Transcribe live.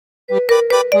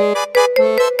It's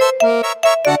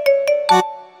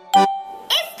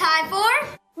time for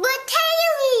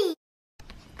Bratayley.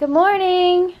 Good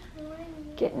morning. Good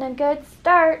morning. Getting a good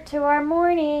start to our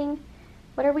morning.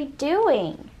 What are we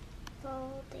doing?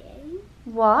 Folding.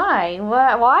 Why?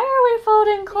 Why are we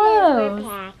folding clothes? We're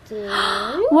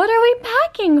packing. What are we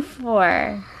packing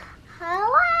for?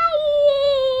 Hawaii.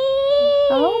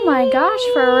 Oh my gosh,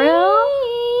 for real?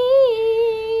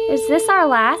 Is this our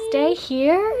last day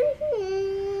here?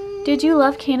 Did you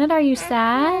love Canada? Are you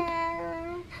sad?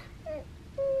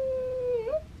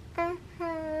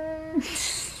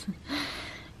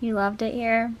 You loved it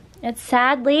here? It's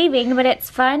sad leaving, but it's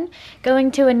fun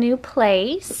going to a new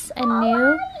place, a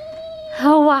new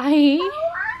Hawaii.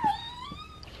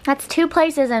 That's 2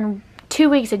 places in 2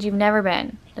 weeks that you've never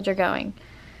been, that you're going.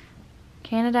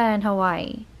 Canada and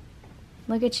Hawaii.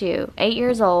 Look at you, 8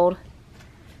 years old.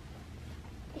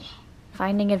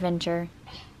 Finding adventure.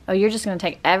 Oh, you're just gonna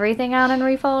take everything out and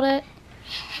refold it?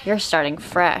 You're starting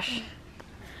fresh.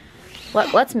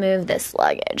 Let's move this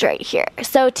luggage right here.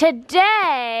 So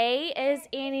today is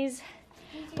Annie's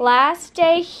last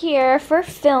day here for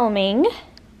filming.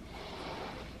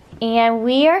 And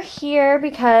we are here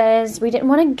because we didn't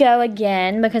want to go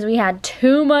again because we had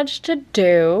too much to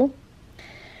do.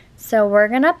 So we're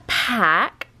gonna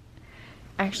pack,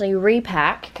 actually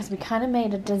repack, because we kind of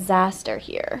made a disaster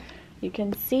here. You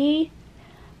can see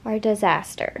our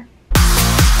disaster.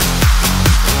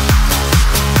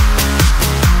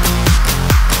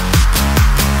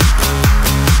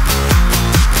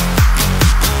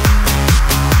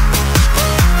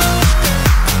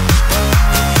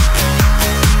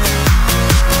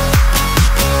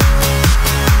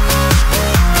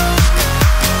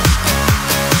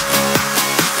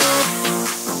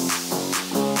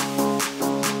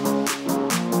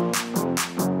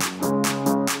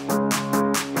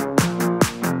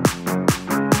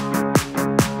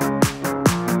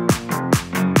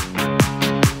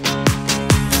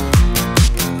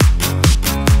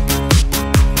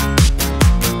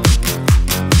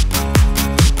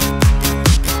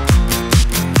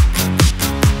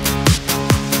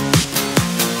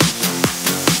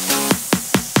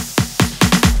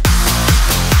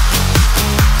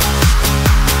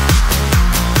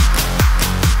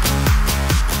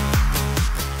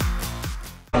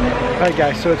 Alright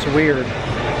guys, so it's weird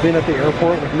being at the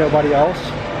airport with nobody else.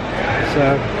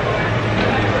 So,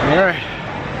 alright,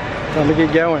 time to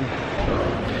get going.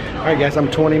 Alright guys, I'm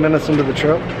 20 minutes into the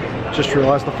trip. Just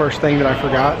realized the first thing that I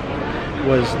forgot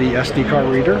was the SD card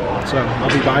reader. So I'll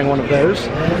be buying one of those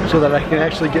so that I can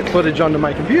actually get footage onto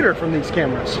my computer from these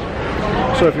cameras.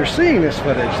 So if you're seeing this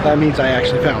footage, that means I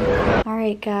actually found it.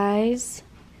 Alright guys,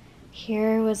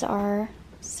 here was our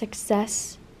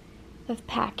success of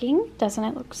packing. Doesn't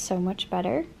it look so much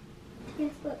better?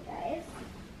 Yes, look guys.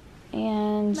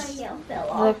 And My nail fell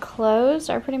the off. clothes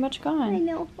are pretty much gone. My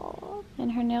nail fell off.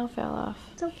 And her nail fell off.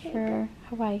 It's okay. For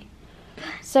Hawaii.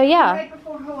 So yeah, Right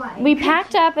before Hawaii. we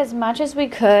packed up as much as we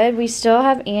could. We still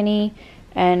have Annie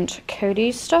and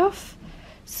Cody's stuff.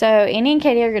 So Annie and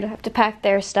Katie are going to have to pack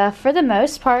their stuff. For the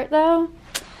most part though,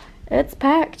 it's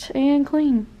packed and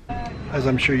clean. As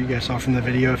I'm sure you guys saw from the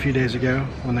video a few days ago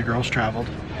when the girls traveled,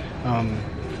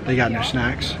 they got no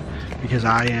snacks because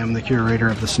I am the curator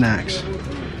of the snacks.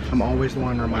 I'm always the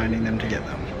one reminding them to get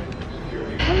them.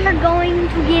 We're going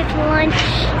to get lunch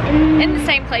In the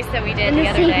same place that we did the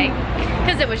other day.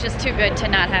 Because it was just too good to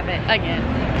not have it again.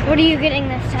 What are you getting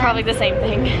this time? Probably the same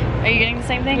thing. Are you getting the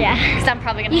same thing? Yeah. Because I'm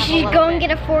probably going to You have a should little go and bit.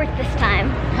 get a fork this time.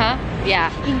 Huh?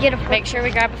 Yeah. You can get a fork. Make sure we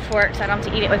grab a fork so I don't have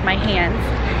to eat it with my hands.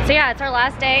 So yeah, it's our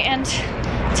last day in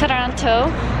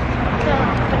Toronto.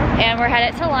 And we're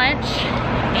headed to lunch.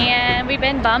 And we've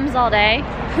been bums all day.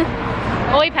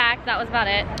 Well, we packed, that was about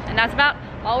it. And that's about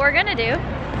all we're gonna do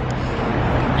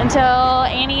until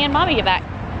Annie and Mommy get back.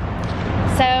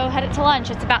 So headed to lunch.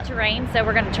 It's about to rain, so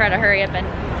we're gonna try to hurry up and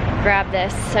grab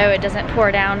this so it doesn't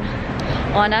pour down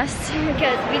on us.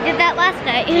 Because we did that last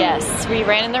night. Yes, we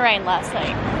ran in the rain last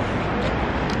night.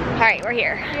 All right, we're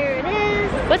here. Here it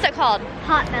is. What's it called?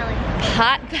 Hot belly.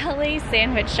 Hot Belly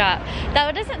Sandwich Shop.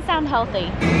 That doesn't sound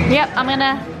healthy. Yep, I'm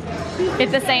gonna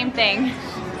get the same thing.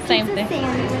 Same thing.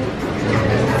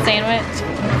 Sandwich.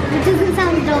 It doesn't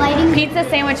sound delighting. Pizza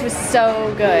sandwich was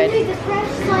so good. The fresh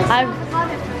slice I- of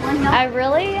avocado for $1.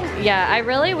 I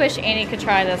really wish Annie could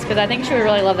try this because I think she would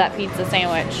really love that pizza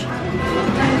sandwich.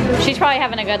 She's probably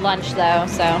having a good lunch though,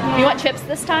 so. You want chips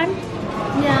this time?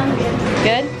 Yeah, I'm good.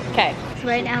 Good? Okay. So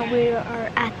right now we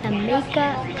are at the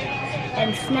makeup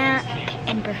and snack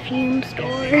and perfume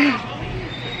store.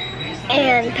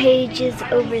 And Paige is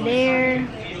over there.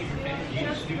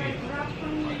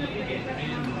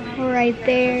 right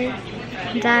there.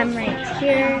 And I'm right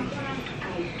here.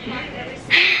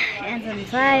 And I'm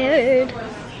tired.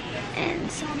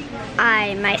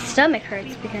 And my stomach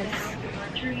hurts because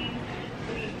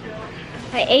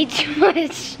I ate too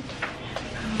much.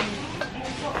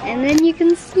 And then you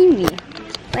can see me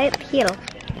right here.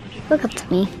 Look up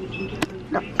to me.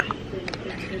 Look.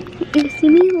 You see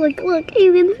me? Look,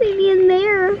 you can see me in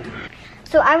there.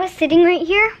 So I was sitting right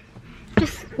here,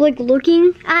 just like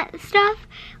looking at stuff,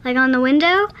 like on the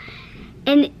window.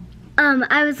 And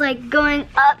I was like going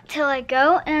up to like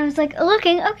go, and I was like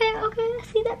looking, okay, I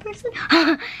see that person.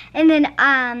 And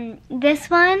then this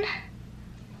one,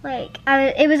 like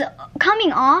it was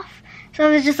coming off. So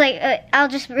I was just like, I'll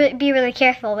just be really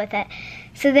careful with it.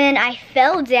 So then I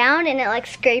fell down and it like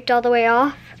scraped all the way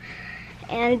off.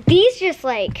 And these just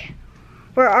like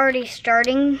were already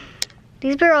starting.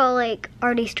 These were all like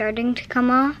already starting to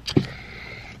come off.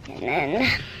 And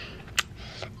then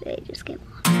they just came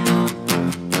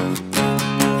off.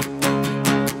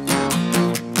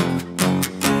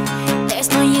 There's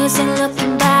no use in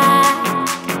looking back.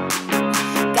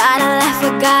 Gotta laugh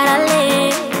or gotta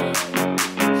live.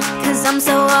 I'm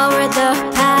so over the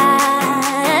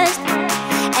past,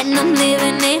 and I'm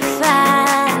living it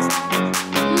fast.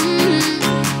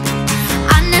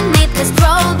 Underneath the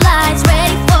strobe lights,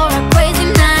 ready for a crazy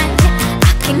night. I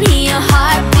can hear your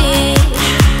heartbeat,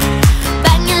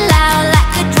 banging loud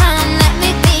like a drum. Let me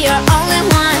be your only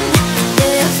one. Do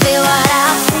you feel what I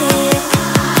feel?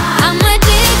 I'm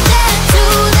addicted to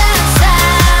the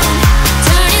sound.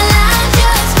 Turn it loud,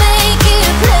 just make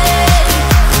it play.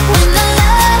 When the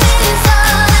love is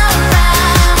all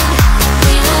around,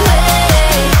 dream away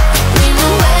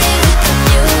with the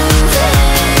music.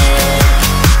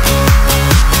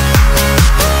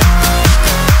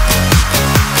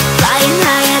 Flying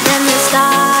higher than the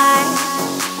stars,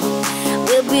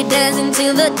 we'll be dancing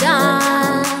till the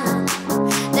dawn.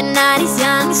 The night is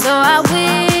young, so are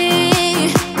we.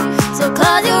 So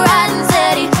close your eyes and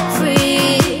set it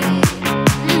free.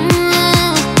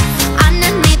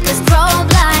 Underneath the strobe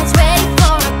lights, ready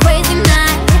for a crazy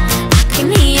night. I can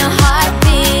hear your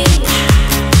heartbeat,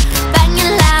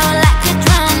 banging loud like a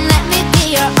drum. Let me be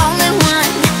your only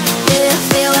one. Do you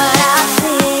feel what I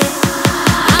feel?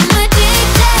 I'm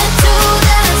addicted to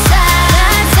the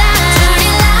sound. Turn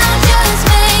it loud, just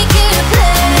make it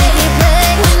play.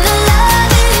 When the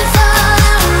love is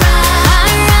all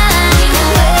around, dream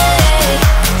away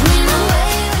with you.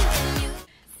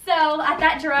 So at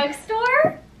that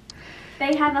drugstore,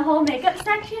 they have a whole makeup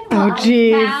section. Oh,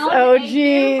 geez. Oh, A new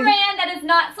geez. brand that is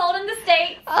not sold in the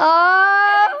States.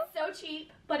 Oh. And it's so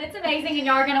cheap, but it's amazing, and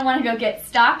y'all are gonna want to go get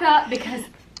stock up because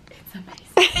it's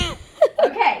amazing.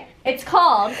 Okay, it's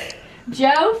called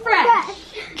Joe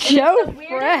Fresh. Joe It's the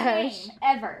weirdest Fresh. name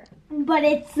ever. But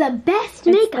it's the best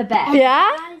It's makeup. the best. Yeah?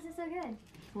 Why is it so good?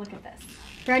 Look at this.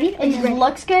 Ready? It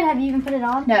looks good. Have you even put it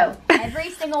on? No, every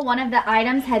single one of the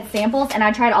items had samples, and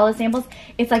I tried all the samples.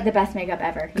 It's like the best makeup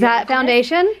ever. You That ready for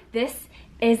foundation? This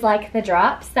is like the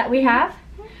drops that we have.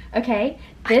 Okay.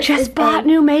 This just is bought a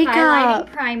new makeup.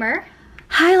 highlighting primer.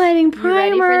 Highlighting You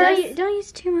ready for primer. this? Don't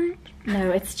use too much.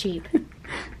 No, it's cheap.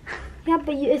 Yeah,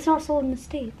 but it's not sold in the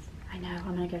States. I know.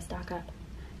 I'm gonna go stock up.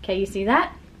 Okay, you see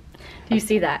that? Do you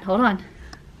see that? Hold on.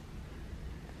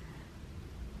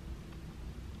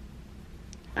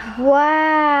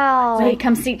 Wow. Wait,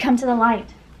 come to the light.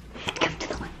 Come to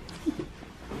the light.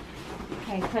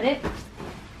 Okay, put it.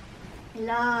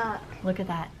 Look. Look at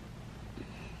that.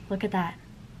 Look at that.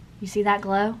 You see that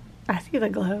glow? I see the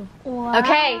glow. Wow.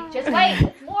 Okay, just wait.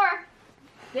 There's more.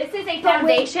 This is a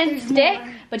foundation there's stick,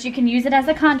 more. but you can use it as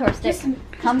a contour stick.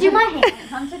 Come do to my hand.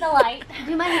 Come to the light.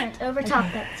 Do my hands over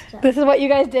top that stuff. This is what you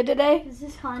guys did today? Is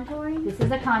this contouring? This is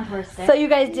a contour stick. So you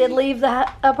guys did leave the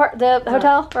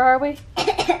hotel? Where are we?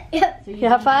 Yep. So You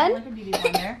have fun? With a beauty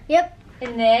blender. Yep.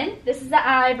 And then this is the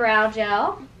eyebrow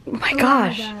gel. Oh my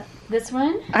gosh. This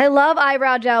one. I love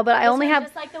eyebrow gel, but I only This one's have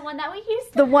just like the one that we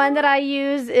used. the one that I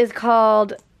use is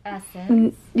called,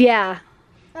 Essence. yeah.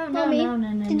 Oh, No, me. no, no,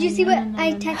 no, Did you no, see no, what no,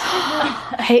 I no, no.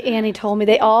 texted? Hey, Annie told me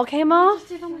they all came off.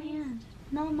 Just on my hand.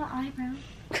 Not on my eyebrow.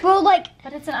 Well, like,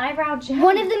 But it's an eyebrow gel.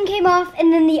 one of them came off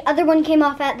and then the other one came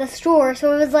off at the store.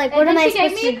 So it was like, what And am then I she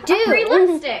gave supposed me to do? a free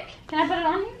lipstick. Can I put it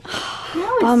on here?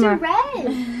 No, it's Bummer. so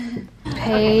red.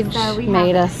 Paige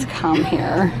made us come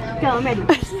here. Go, I'm ready.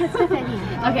 Put stuff in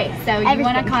here. Okay, so you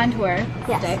want a Everything. contour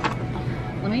Yes. stick.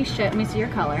 Let me see your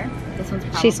color. This one's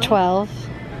probably. She's 12.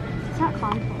 It's not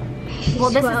contour. Well,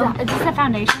 this is a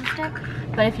foundation stick,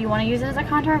 but if you want to use it as a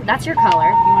contour, that's your color.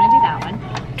 You want to do that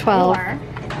one. 12. Or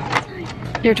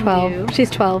You're 12. You. She's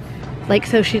 12. Like,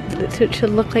 so she'll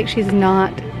look like she's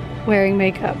not wearing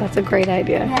makeup. That's a great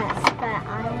idea. Yes, but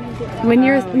I want to do it. When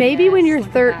you're maybe when you're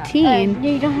 13,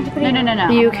 You don't have to put it No.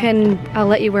 you can. I'll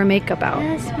let you wear makeup out.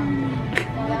 Yes,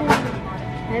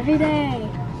 every day.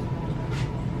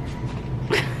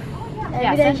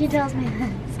 Every day she tells me this.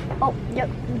 Oh, yep.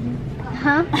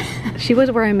 Huh? She was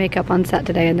wearing makeup on set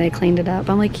today, and they cleaned it up.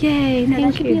 I'm like, yay, No, that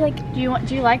thank should you. be like Do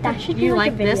you like that. Should do be you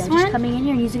like, like a video. this Just one? coming in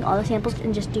here and using all the samples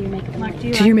and just do your makeup. Mark, do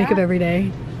you Do like your makeup that? every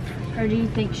day? Or do you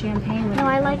think champagne would No, be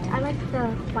I better? liked the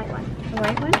white one. The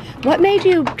white one? What made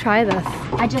you try this?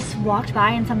 I just walked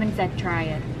by and someone said try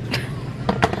it.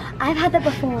 I've had that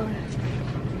before.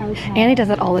 Okay. Annie does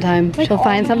it all the time. She'll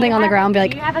find something on the ground and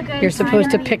be Do you have a like, good you're supposed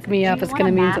to primer? pick me up. Do It's you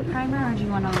going to mean want a something. matte primer or do you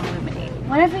want to illuminate?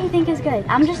 Whatever you think is good.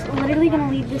 I'm just literally gonna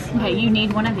leave this here. Okay, you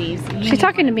need one of these. You She's need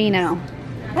talking to one me of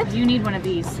now. these. You need one of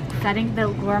these. I think the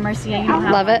Laura Mercier, you don't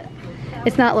have Love one. it.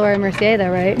 It's not Laura Mercier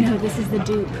though, right? No, this is the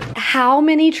dupe. How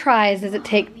many tries does it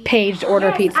take Paige to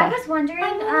order pizza? I was wondering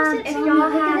if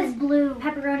y'all have blue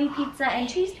pepperoni pizza and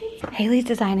cheese pizza. Haley's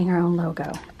designing her own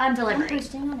logo. On delivery.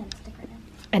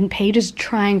 And Paige is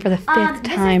trying for the fifth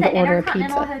time to order a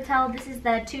pizza. Hotel. This is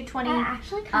the 220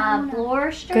 actually kinda Bloor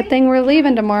Street. Good thing we're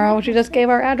leaving tomorrow. She just gave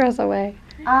our address away.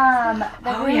 The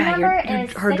Oh room yeah, number your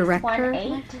is her director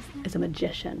 618. is a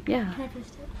magician. Yeah.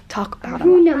 Talk about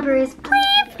Who him. number is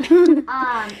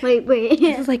Wait.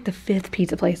 This is like the 5th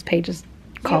pizza place Paige has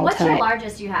called What's your tonight.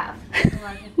 largest you have?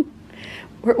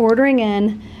 We're ordering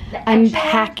in,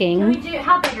 unpacking.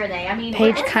 How big are they? I mean,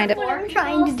 Paige we're kind of- four I'm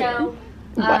trying to people, do.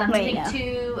 so, Wait, take no.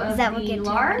 2 of Is that what the gets you?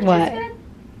 large. What? is good?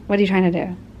 What are you trying to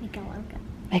do? Make a logo.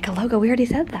 Make a logo. We already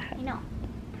said that. I know.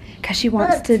 Cause she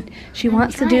wants to. She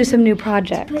wants to do some new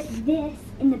projects. Put this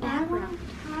in the background.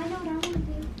 I know what I want to do.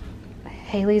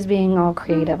 Haley's being all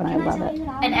creative, and I love it.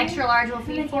 An extra large will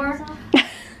feed 4.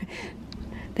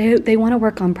 They want to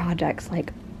work on projects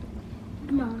like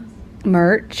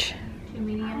merch. 2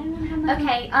 medium.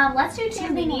 Okay, let's do 2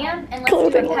 medium and let's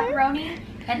Clothing do a line. pepperoni.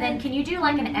 And then can you do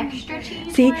like an extra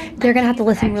cheese? See, one? they're gonna have to Cheese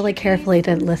listen extra really cheese? carefully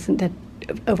to listen to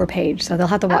over Paige, so they'll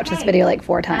have to watch this Okay. video like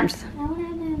 4 times.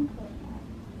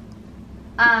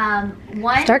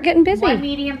 One. Start getting busy. 1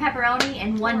 medium pepperoni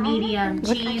and 1 medium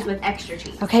cheese with extra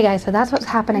cheese. Okay, guys, so that's what's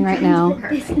happening right now.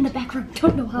 This in the background.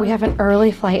 Don't know how. We have an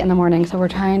early flight in the morning, so we're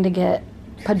trying to get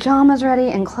pajamas ready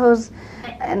and clothes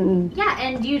and Yeah,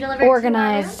 and you deliver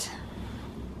organized.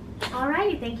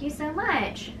 Alrighty, thank you so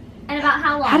much. And about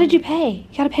how long? How did you pay?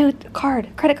 You gotta pay with a card,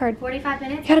 credit card. 45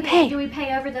 minutes? You gotta pay. Do we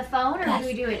pay over the phone or do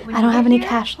we do it when I you don't have get any here?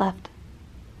 cash left.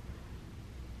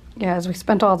 Yeah, as we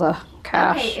spent all the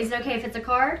cash. Okay, is it okay if it's a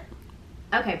card?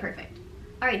 Okay, perfect.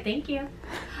 Alright, thank you.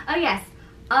 Oh yes.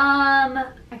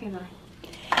 Okay,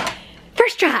 bye.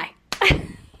 First try.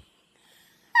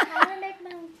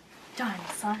 Done,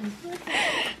 son.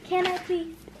 Can I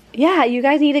please? Yeah, you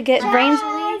guys need to get brains.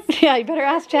 Yeah, you better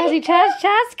ask Chazzy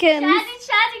Chazkins.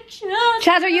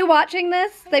 Chaz, are you watching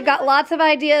this? They've got lots of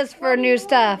ideas for new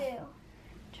stuff.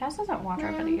 Chaz doesn't watch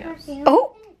our videos.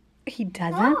 Oh, he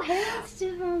doesn't. Oh, hey, let's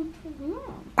do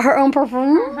Her own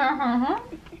perfume.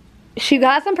 She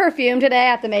got some perfume today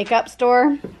at the makeup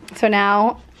store. So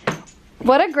now,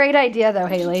 what a great idea though,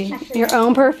 Hayley. Your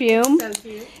own perfume. So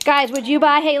cute. Guys, would you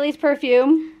buy Hayley's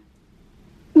perfume?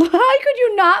 Why could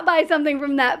you not buy something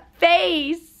from that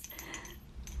face?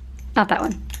 Not that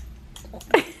one.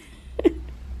 Do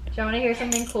you want to hear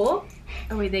something cool?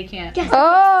 Oh wait, they can't. Yes.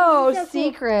 Oh, This is so cool.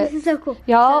 secret. This is so cool.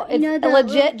 Y'all, So, you know it's the a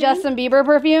legit little thing? Justin Bieber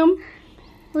perfume.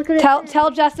 Look at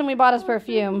Tell Justin we bought his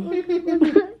perfume.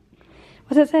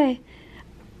 What's it say?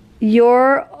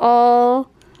 You're all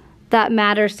that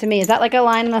matters to me. Is that like a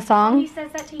line in a He song?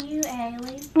 says that to you,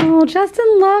 Hayley. Oh,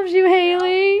 Justin loves you,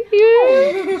 Hayley.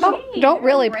 Don't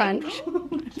really punch.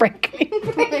 Break me.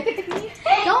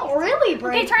 Don't really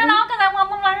break. Okay, turn it off because I want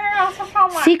my hair so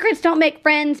much. Secrets don't make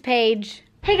friends, Paige.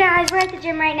 Hey guys, we're at the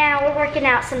gym right now. We're working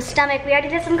out some stomach. We already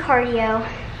did some cardio.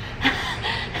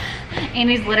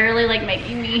 Annie's literally like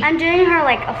making me. I'm doing her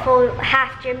like a full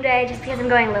half gym day just because I'm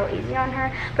going a little easy on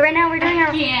her. But right now we're doing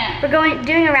her. can't. We're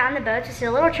doing around the boat, just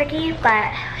a little tricky,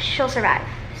 but she'll survive.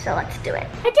 So let's do it.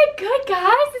 I did good,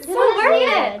 guys. It's so worth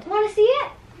it. Want to see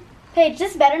it? Paige,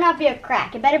 this better not be a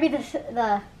crack. It better be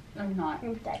the I'm not.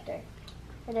 screen protector.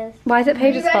 It is. Why is it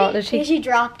Paige's fault? Did She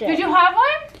dropped it. Did you have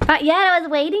one? Not yet. I was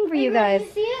waiting for you guys.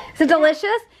 See it? Is it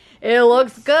delicious? It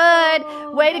looks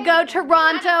good. Way to go,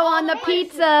 Toronto, on the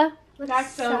pizza.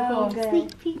 That's so cool.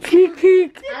 Sneak peek. Sneak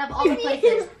peek. Out of all the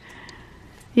places.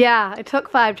 Yeah, it took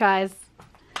 5 tries.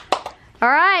 All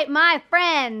right, my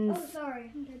friends.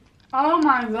 Sorry. Oh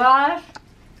my gosh.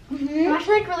 I'm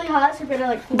actually like really hot, so we're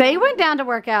gonna like. They went down to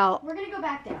work out. We're gonna go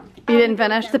back down. You didn't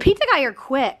finish? The pizza got here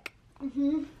quick.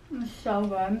 Mhm. It's so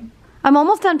good. I'm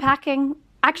almost done packing.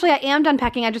 Actually, I am done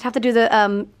packing. I just have to do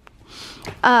the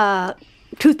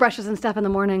toothbrushes and stuff in the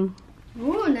morning.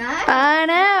 Ooh, nice. I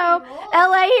know.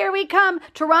 LA, here we come.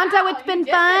 Toronto, it's been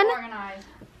fun.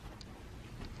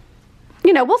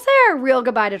 You know, we'll say our real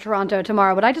goodbye to Toronto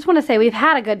tomorrow, but I just want to say we've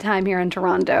had a good time here in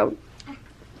Toronto.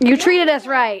 You treated us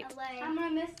right. I'm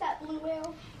gonna miss that blue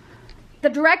whale. The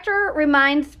director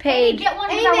reminds Paige Get one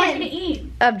because I want you to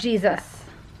eat. of Jesus.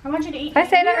 I want you to eat. Did I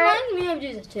say that right? Reminds me of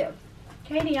Jesus too.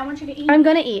 Katie, I want you to eat. I'm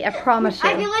gonna eat, I promise you.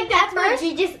 I feel like that's where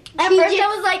Jesus. At first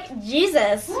I was like,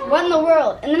 Jesus, what in the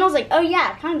world? And then I was like, oh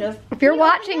yeah, kind of. If you're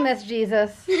watching this,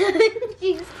 Jesus.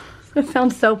 Jesus. That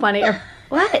sounds so funny.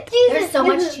 What? There's so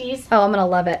much cheese. Oh, I'm gonna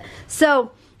love it.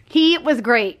 So, he was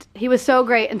great. He was so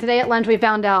great. And today at lunch we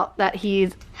found out that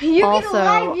he's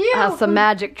also has some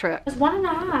magic tricks. It's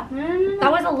 1.5. No.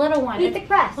 That was a little one. Eat the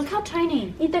crust. Look how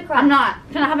tiny. Eat the crust. I'm not.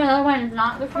 Can I have another one and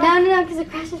not the crust? No, because the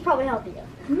crust is probably healthier.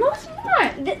 No, it's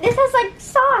not. This has like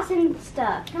sauce and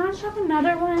stuff. Can I just have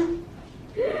another one?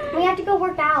 We have to go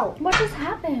work out. What just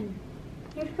happened?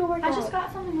 We have to go work I out. just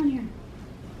got something on here.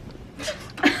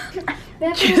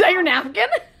 Is that your napkin?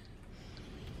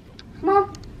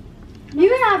 Mom, you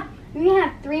can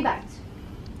have 3 bites.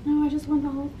 No, I just want the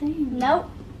whole thing. Nope,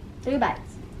 3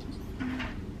 bites.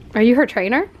 Are you her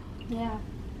trainer? Yeah.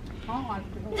 I don't like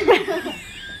to.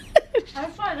 I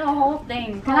just want the whole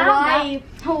thing. Can I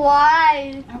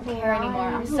Why? don't care anymore.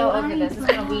 I'm so over this. It's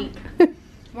been a week.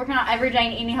 Working out every day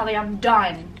and eating healthy. I'm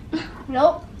done.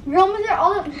 Nope. You're almost there.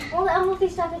 All the unhealthy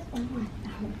stuff is.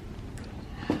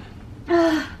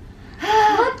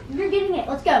 Look, you're getting it.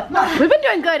 Let's go. We've been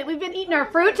doing good. We've been eating our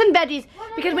fruits and veggies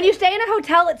because when you stay in a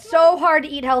hotel, it's so hard to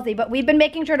eat healthy. But we've been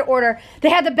making sure to order. They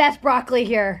had the best broccoli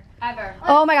here. Ever.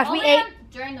 Oh my gosh, we ate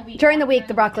during the week. during the week.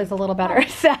 The broccoli's a little better.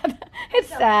 It's sad. It's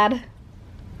sad.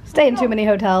 Stay in too many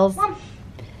hotels. Mom,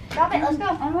 drop it. Let's go.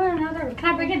 I want another.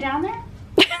 Can I bring it down there?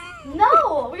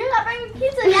 No, we're not bringing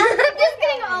pizza down. I'm just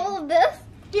getting all of this.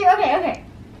 Here, okay.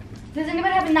 Does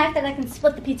anybody have a knife that I can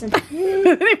split the pizza? Does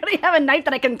anybody have a knife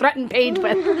that I can threaten Paige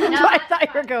with? That's what I thought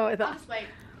you were going with us.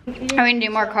 Are we gonna do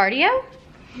more cardio?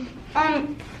 I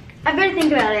better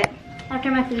think about it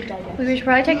after my food digest. We should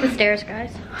probably take the stairs,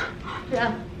 guys.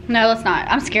 Yeah. No, let's not.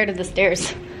 I'm scared of the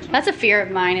stairs. That's a fear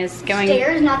of mine, is going.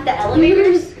 Stairs, not the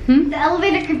elevators. Hmm? The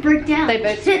elevator could break down. They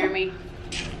both scare me.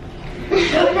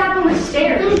 What happened with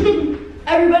stairs?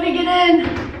 Everybody get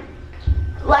in.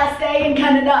 Last day in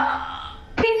Canada.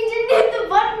 We didn't hit the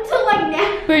button until like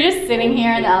now. We're just sitting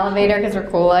here in the elevator because we're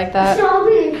cool like that. All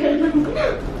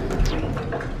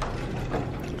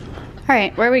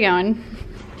Alright, where are we going?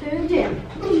 to the gym.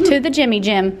 To the Jimmy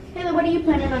Gym. Hayley, what are you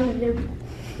planning on to do?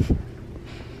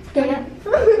 Dance.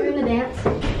 We're gonna dance.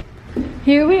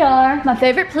 Here we are. My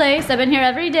favorite place. I've been here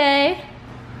every day.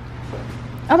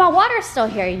 Oh, my water's still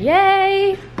here.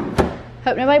 Yay.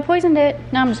 Hope nobody poisoned it.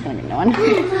 No, I'm just gonna get one.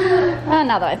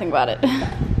 Now that I think about it.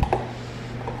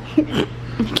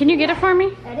 Can you get it for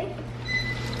me? Ready?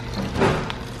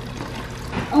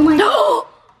 Oh my god.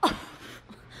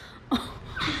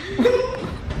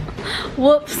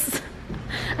 Whoops.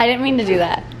 I didn't mean to do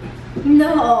that.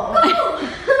 No.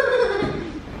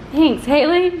 Thanks,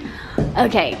 Hayley.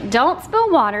 Okay, don't spill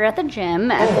water at the gym.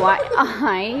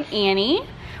 FYI, Annie.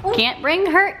 Can't bring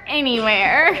her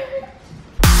anywhere.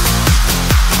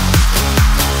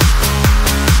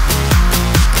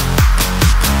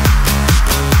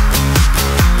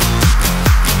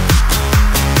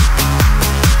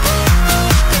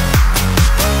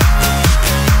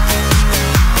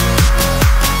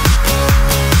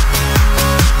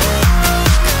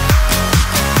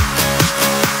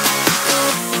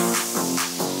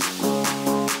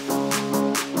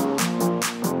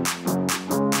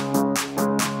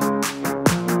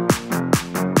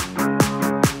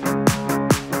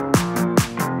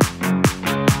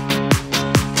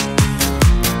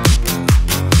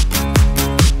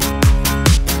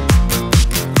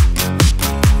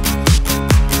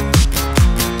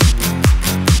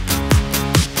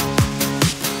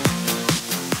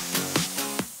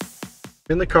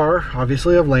 In the car,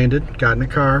 obviously I've landed, got in the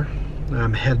car,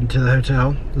 I'm heading to the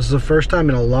hotel. This is the first time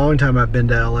in a long time I've been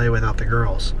to LA without the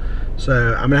girls.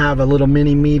 So I'm gonna have a little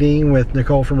mini meeting with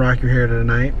Nicole from Rock Your Hair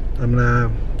tonight. I'm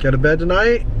gonna go to bed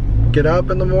tonight, get up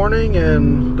in the morning,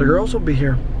 and the girls will be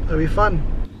here. It'll be fun.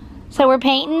 So we're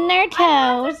painting their toes.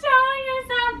 I'm showing you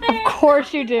something. Of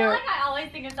course you do. I feel like I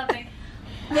always think of something.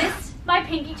 This, my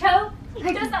pinky toe,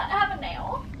 does not have a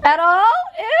nail. At all?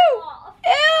 Ew!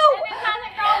 And Ew! it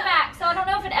hasn't grown back, so I don't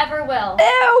know if it ever will.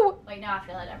 Ew! Wait, no, I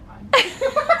feel it. Never mind.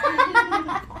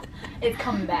 It's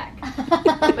coming back.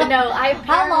 But no, I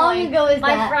How long ago is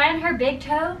my that? friend, her big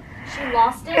toe, She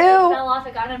lost it. It Ew. fell off.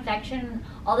 It got an infection.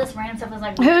 All this random stuff was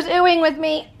like. Who's oohing with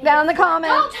me? Down in the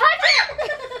comments. Don't touch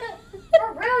it!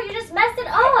 For real, you just messed it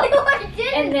up. I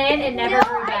didn't. And then it never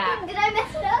grew back. Did I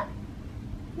mess it up?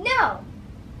 No.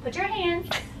 Put your hands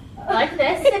like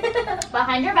this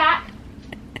behind your back,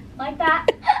 like that.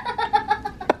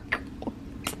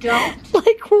 Don't.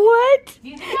 Like what?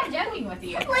 You think I'm joking with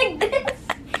you? Like this.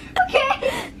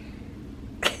 Okay.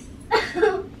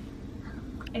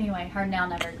 Anyway, her nail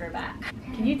never grew back.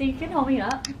 Can you think you can hold me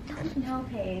up? No,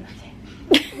 Paige.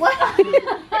 What?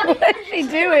 What is she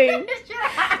doing?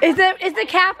 Is the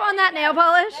cap on that nail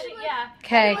polish? Yeah.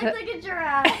 Okay. It looks like a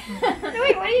giraffe.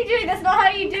 Wait, what are you doing? That's not how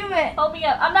you do it. Hold me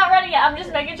up. I'm not ready yet. I'm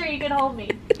just making sure you can hold me.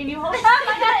 Can you hold me?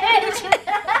 I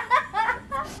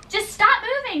got it. Just stop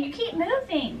moving. You keep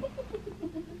moving.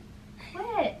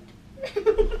 What?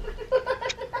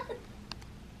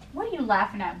 What are you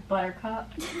laughing at,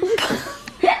 Buttercup?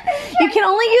 You can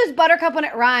only use Buttercup when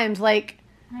it rhymes, like,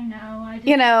 I know. I just,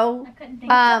 you know. I couldn't think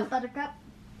Buttercup.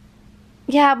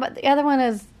 Yeah, but the other one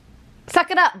is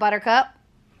Suck It Up, Buttercup.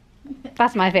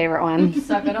 That's my favorite one.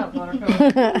 Suck it up, Buttercup.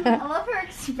 I love her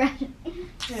expression.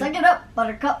 Suck it up,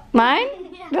 Buttercup. Mine?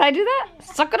 Yeah. Did I do that?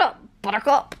 Suck it up,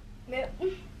 Buttercup. Nope.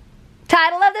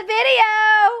 Title of the video.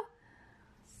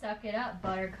 Suck it up,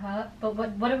 Buttercup. But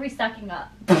what are we sucking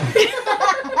up?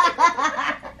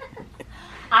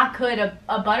 I could a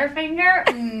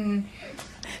Butterfinger.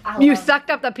 You sucked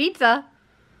up the pizza.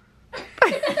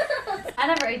 I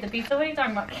never ate the pizza. What are you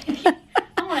talking about?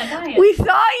 I'm on a diet. We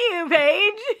saw you,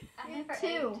 Paige. I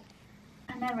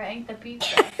never ate the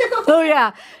pizza. Oh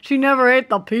yeah, she never ate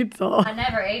the pizza. I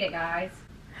never ate it, guys.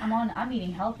 I'm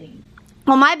eating healthy.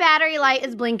 Well, my battery light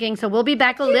is blinking, so we'll be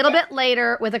back a little bit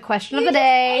later with a question of the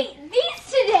day. Ate these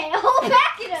today. Hold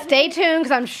back at them. Stay tuned,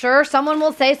 because I'm sure someone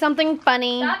will say something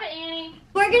funny. Stop it, Annie.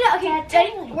 We're gonna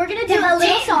do a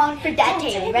little song for Dad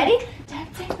Taylor. Ready?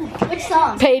 Which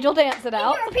song? Paige will dance it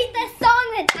out. You repeat this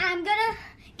song, then I'm gonna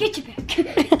get you back.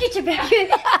 Get you back. Repeat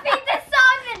this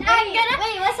song, then I'm gonna.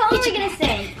 Wait, what song are we gonna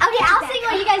sing? Okay, I'll sing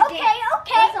while you guys dance.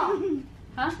 Okay. What song?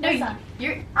 Huh? No,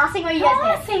 you're. I'll sing while you guys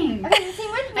dance. Sing. Okay, sing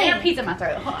with me. I got pizza in my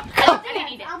throat. Hold on. I didn't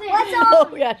eat it. I'll do it. What song?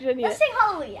 Oh yeah, she didn't eat Let's it. sing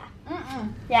Hallelujah.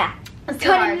 Yeah.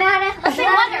 Couldn't matter. Let's sing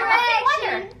Wonder. Let's sing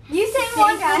Wonder. You sing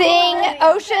Wonder. Sing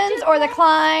Oceans or The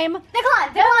Climb. The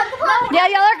Climb. The Climb. Yeah,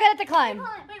 y'all are good at The Climb.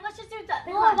 Wait, let's just do the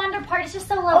little Wonder part. It's just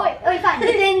so low. Oh, wait, fine.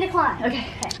 Sing The Climb. Okay.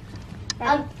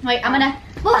 Wait, I'm gonna.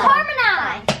 We'll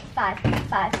harmonize. 5, 5,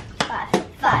 5,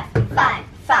 5, 5,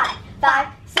 5, 5,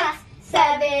 6,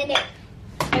 7, 8.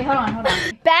 Wait, hold on.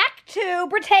 Back to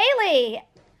Bratayley.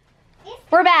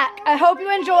 We're back. I hope you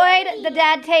enjoyed the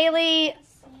Dad Tayley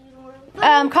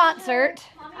concert.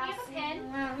 Mommy, give a pen.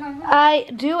 I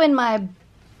do in my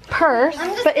purse,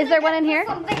 but is there one in here?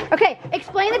 Okay,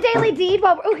 explain the daily deed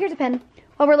while oh, here's a pen.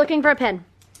 While we're looking for a pen.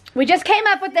 We just came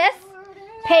up with this.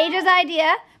 Paige's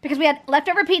idea, because we had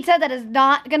leftover pizza that is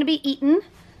not going to be eaten.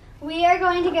 We are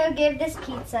going to go give this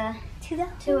pizza to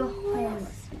a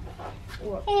horse.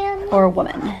 Or a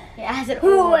woman. Yeah, I said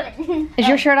woman. Is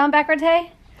your shirt on backwards,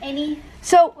 hey? Any?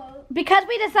 So, because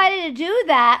we decided to do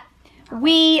that,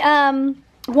 we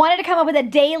wanted to come up with a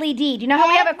daily deed. You know how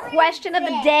we have a question of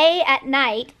the day at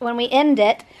night when we end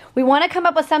it? We want to come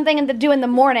up with something to do in the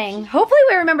morning. Hopefully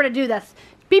we remember to do this.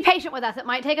 Be patient with us. It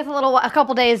might take us a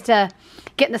couple days to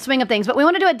get in the swing of things, but we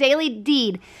want to do a daily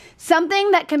deed. Something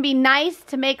that can be nice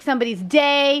to make somebody's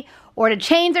day, or to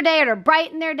change their day, or to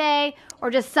brighten their day,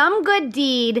 or just some good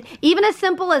deed, even as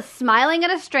simple as smiling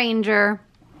at a stranger.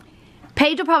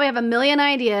 Paige will probably have a million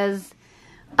ideas.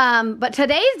 But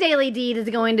today's daily deed is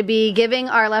going to be giving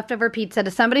our leftover pizza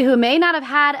to somebody who may not have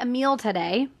had a meal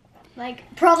today. Like,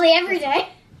 probably every day.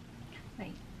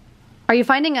 Are you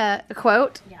finding a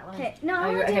quote? Yeah. Okay, no.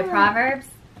 Okay, Proverbs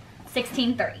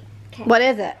 16:3. What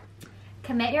is it?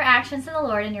 Commit your actions to the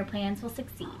Lord and your plans will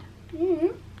succeed.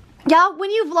 Y'all,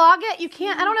 when you vlog it, you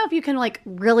can't, I don't know if you can like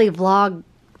really vlog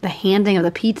the handing of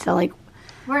the pizza. Like,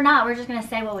 We're not. We're just going to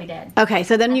say what we did. okay,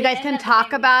 so then At you the guys end can of the talk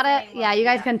day, we about say it. what Yeah, we you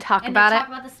guys did. can talk And about then it. talk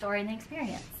about the story and the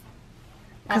experience.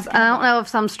 Because I don't know if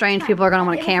some strange people are going to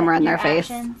want a camera in their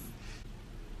face. All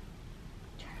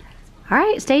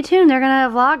right, stay tuned. They're going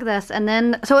to vlog this. And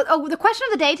then, so the question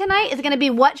of the day tonight is going to be,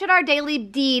 what should our daily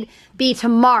deed be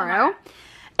tomorrow?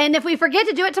 And if we forget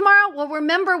to do it tomorrow, we'll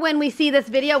remember when we see this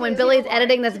video, when Billy's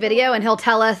editing this video, and he'll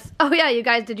tell us, oh yeah, you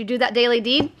guys, did you do that daily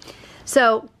deed?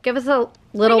 So give us a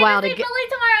little while to get... Billy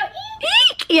tomorrow.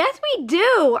 Eek! Yes, we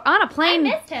do. We're on a I plane.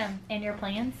 missed him. And your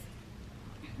plans?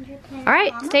 All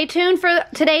right, stay tuned for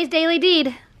today's daily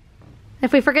deed.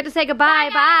 If we forget to say goodbye,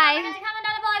 bye. Comment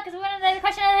down below because the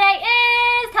question of the day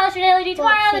is tell us your daily deed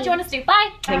tomorrow that you want us to do. Bye.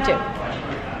 Thank you.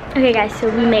 Okay guys, so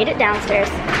we made it downstairs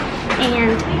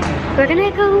and we're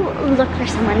gonna go look for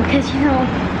someone because, you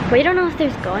know, we don't know if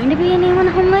there's going to be anyone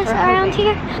homeless around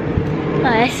here.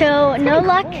 So no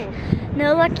luck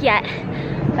yet,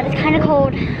 but it's kind of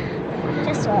cold.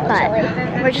 But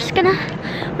we're just gonna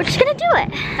do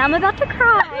it. I'm about to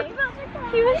cry.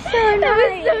 He was so nice. That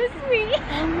was so sweet.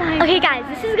 Oh my God. Okay guys,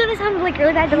 this is gonna sound like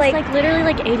really bad, but like literally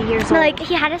like 80 years old. Like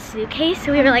he had a suitcase,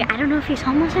 so we were like, I don't know if he's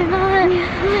homeless or not.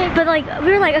 But like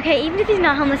we were like, okay, even if he's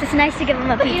not homeless, it's nice to give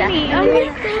him a pizza.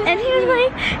 And he was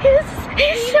like, he was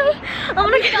so. Oh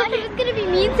my God, he was gonna be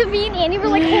mean to me and Annie. We're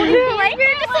like holding hands. We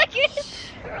were just like.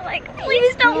 Like,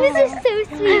 please don't. He was so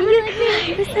sweet.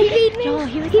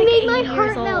 He made my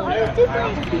heart melt. I was just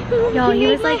like, y'all, he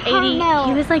was like 80.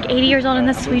 He was like 80 years old and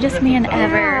the sweetest man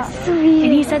ever. Sweet.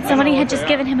 And he said somebody had just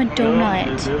given him a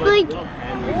donut. Like,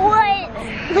 what?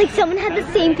 Like someone had the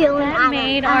same feeling.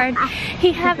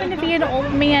 He happened to be an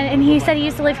old man, and he said he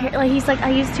used to live here. Like he's like, I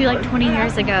used to like 20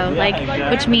 years ago. Like,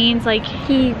 which means like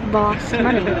he lost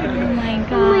money. Oh my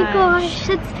gosh. Oh my gosh,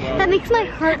 that makes my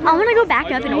heart. I want to go back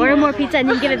up and order more pizza and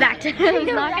then give it back to him.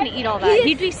 He's not gonna eat all that.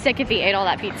 He'd be sick if he ate all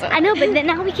that pizza. I know, but then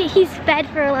now he's fed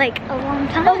for like a long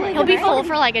time. He'll be full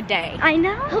for like a day. I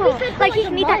know. He'll be fed for like he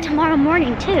can eat that tomorrow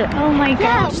morning too. Oh my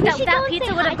gosh. Yeah, that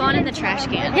pizza would have gone in the trash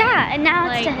can. Yeah, and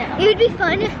now it's to him. It would be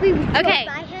fun if we okay.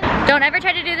 Don't ever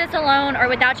try to do this alone or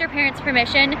without your parents'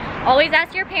 permission. Always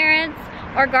ask your parents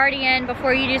or guardian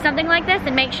before you do something like this,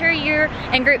 and make sure you're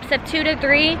in groups of 2 to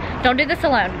 3. Don't do this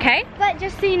alone, okay? But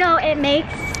just so you know, it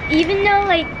makes, even though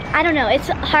like, I don't know, it's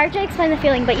hard to explain the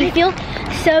feeling, but you feel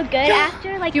so good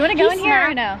after. Like, you want to go in here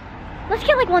or no? Let's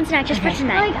get like one snack just for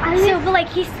tonight. But like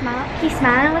he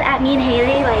smiled at me and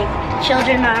Hayley. Like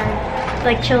children are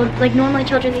like normally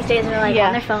children these days are like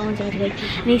on their phones and everything.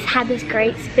 And he's had this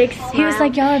great big smile. He was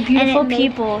like, y'all are beautiful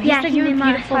people. He said you were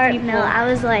beautiful people. I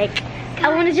was like, I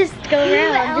want to just go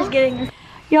around. I'm just getting this.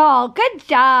 Y'all, good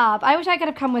job. I wish I could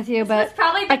have come with you, but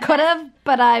I could have,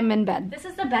 but I'm in bed. This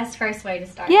is the best first way to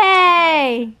start.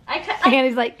 Yay! And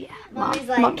he's like, yeah, Mommy's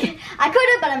like, I could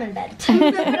have, but I'm in bed.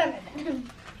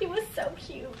 He was so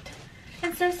cute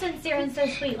and so sincere and so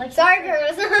sweet. Like, sorry,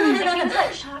 girls. He was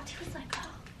like shocked. He was like, oh,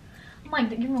 I'm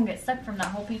like, you're gonna get sick from that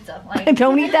whole pizza. Like,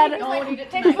 don't eat that. Don't eat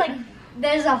it. It was like,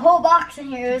 there's a whole box in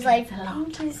here. It was like,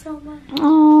 thank you so much.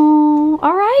 Oh,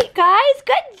 all right, guys,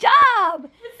 good job.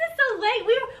 This is so late.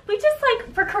 We just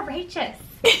like, we're courageous.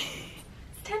 It's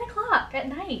 10 o'clock at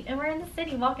night, and we're in the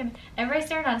city walking. Everybody's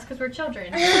staring at us because we're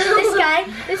children. This guy.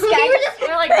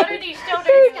 We're like, what are these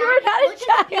children? You're not a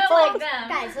child. Like them.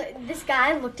 Guys, this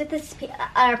guy looked at this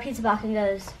our pizza box and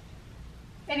goes,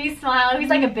 And he smiled. He's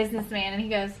like a businessman, and he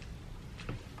goes,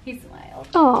 he smiled.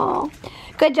 Oh,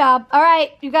 good job. All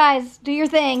right, you guys, do your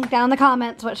thing down in the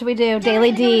comments. What should we do?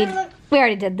 Daily deed. We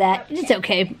already did that. It's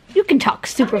okay. You can talk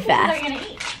super fast. How many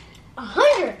pieces are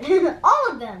you gonna eat? 100.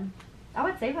 All of them. I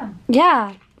would save them.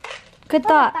 Yeah. Good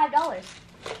thought. $5.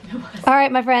 All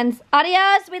right, my friends.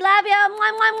 Adios. We love you.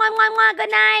 Mwah, mwah, mwah, mwah, mwah.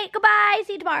 Good night. Goodbye.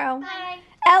 See you tomorrow. Bye.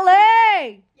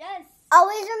 LA. Yes.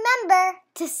 Always remember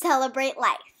to celebrate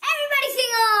life. Everybody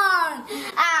sing on.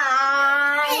 I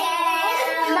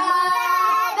am a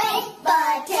baked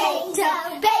potato,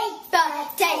 baked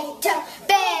potato,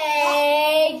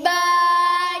 baked potato.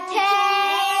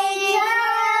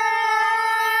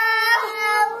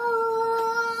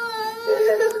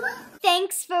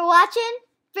 Thanks for watching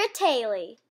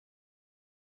Bratayley.